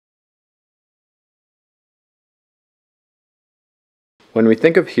When we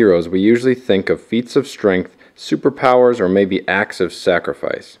think of heroes, we usually think of feats of strength, superpowers, or maybe acts of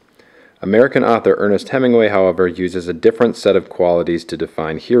sacrifice. American author Ernest Hemingway, however, uses a different set of qualities to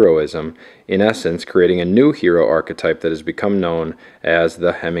define heroism, in essence creating a new hero archetype that has become known as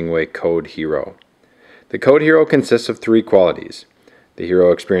the Hemingway Code Hero. The Code Hero consists of three qualities. The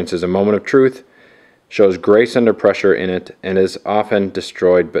hero experiences a moment of truth, shows grace under pressure in it, and is often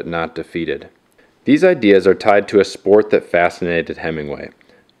destroyed but not defeated. These ideas are tied to a sport that fascinated Hemingway,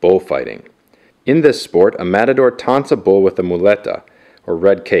 bullfighting. In this sport, a matador taunts a bull with a muleta, or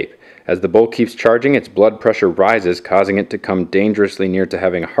red cape. As the bull keeps charging, its blood pressure rises, causing it to come dangerously near to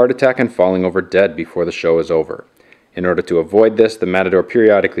having a heart attack and falling over dead before the show is over. In order to avoid this, the matador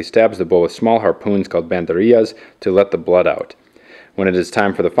periodically stabs the bull with small harpoons called banderillas to let the blood out. When it is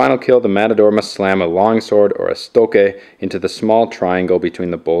time for the final kill, the matador must slam a longsword or a stoke into the small triangle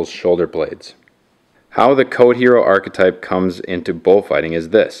between the bull's shoulder blades. How the Code Hero archetype comes into bullfighting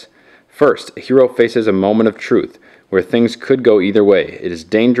is this. First, a hero faces a moment of truth, where things could go either way. It is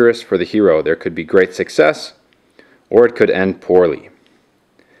dangerous for the hero. There could be great success, or it could end poorly.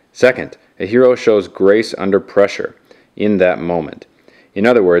 Second, a hero shows grace under pressure in that moment. In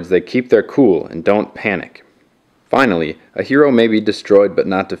other words, they keep their cool and don't panic. Finally, a hero may be destroyed but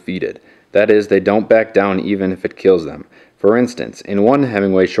not defeated. That is, they don't back down even if it kills them. For instance, in one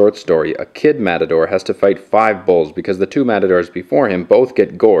Hemingway short story, a kid matador has to fight 5 bulls because the 2 matadors before him both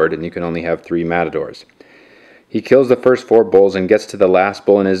get gored and you can only have 3 matadors. He kills the first 4 bulls and gets to the last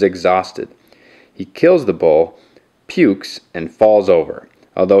bull and is exhausted. He kills the bull, pukes, and falls over.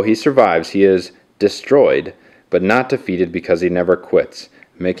 Although he survives, he is destroyed, but not defeated because he never quits,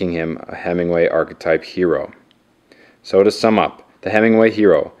 making him a Hemingway archetype hero. So to sum up, the Hemingway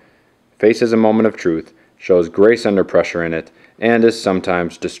hero faces a moment of truth, shows grace under pressure in it, and is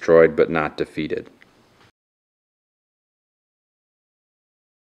sometimes destroyed but not defeated.